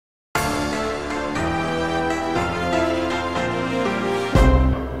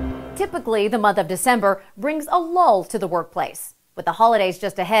Typically, the month of December brings a lull to the workplace. With the holidays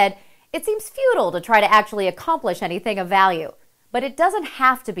just ahead, it seems futile to try to actually accomplish anything of value. But it doesn't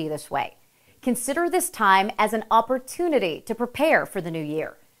have to be this way. Consider this time as an opportunity to prepare for the new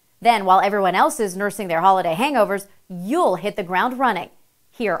year. Then, while everyone else is nursing their holiday hangovers, you'll hit the ground running.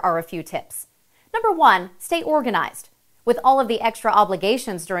 Here are a few tips. Number 1, stay organized. With all of the extra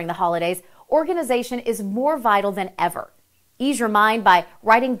obligations during the holidays, organization is more vital than ever. Ease your mind by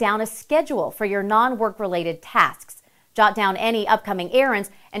writing down a schedule for your non-work related tasks. Jot down any upcoming errands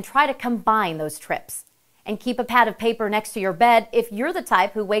and try to combine those trips. And keep a pad of paper next to your bed if you're the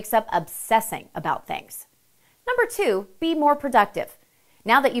type who wakes up obsessing about things. Number 2, be more productive.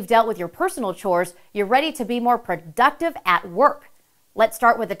 Now that you've dealt with your personal chores, you're ready to be more productive at work. Let's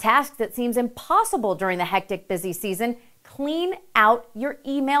start with a task that seems impossible during the hectic, busy season. Clean out your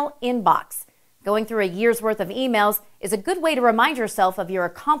email inbox. Going through a year's worth of emails is a good way to remind yourself of your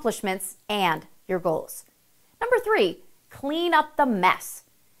accomplishments and your goals. Number 3, clean up the mess.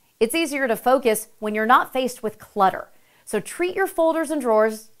 It's easier to focus when you're not faced with clutter. So treat your folders and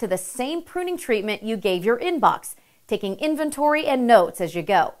drawers to the same pruning treatment you gave your inbox, taking inventory and notes as you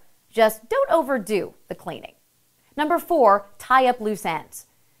go. Just don't overdo the cleaning. Number 4, tie up loose ends.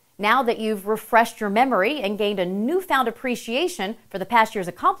 Now that you've refreshed your memory and gained a newfound appreciation for the past year's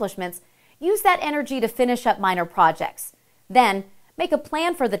accomplishments, use that energy to finish up minor projects. Then, make a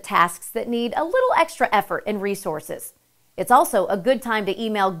plan for the tasks that need a little extra effort and resources. It's also a good time to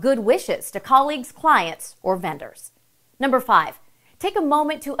email good wishes to colleagues, clients, or vendors. Number 5, take a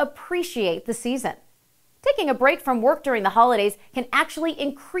moment to appreciate the season. Taking a break from work during the holidays can actually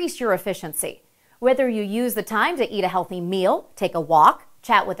increase your efficiency. Whether you use the time to eat a healthy meal, take a walk,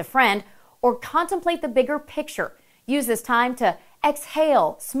 chat with a friend, or contemplate the bigger picture, use this time to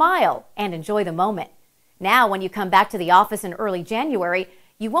exhale, smile, and enjoy the moment. Now, when you come back to the office in early January,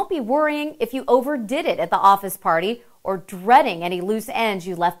 you won't be worrying if you overdid it at the office party or dreading any loose ends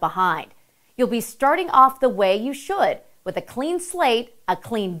you left behind. You'll be starting off the way you should, with a clean slate, a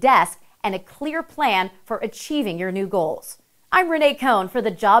clean desk, and a clear plan for achieving your new goals. I'm Renee Kohn for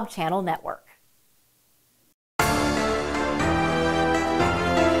the Job Channel Network.